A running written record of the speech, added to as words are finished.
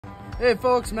Hey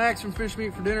folks, Max from Fish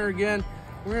Meat for Dinner again.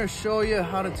 We're gonna show you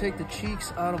how to take the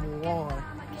cheeks out of a walleye.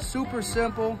 Super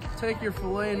simple. Take your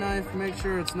fillet knife, make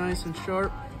sure it's nice and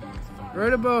sharp.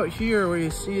 Right about here where you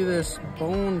see this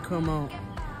bone come out,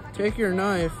 take your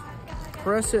knife,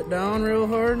 press it down real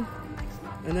hard,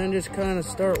 and then just kind of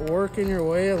start working your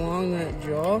way along that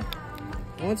jaw.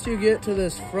 Once you get to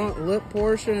this front lip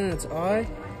portion and its eye,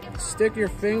 stick your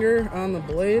finger on the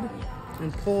blade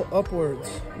and pull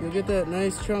upwards. You'll get that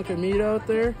nice chunk of meat out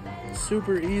there.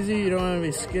 Super easy, you don't have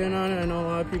any skin on it. I know a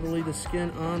lot of people leave the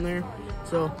skin on there.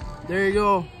 So there you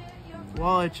go,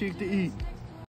 walleye cheek to eat.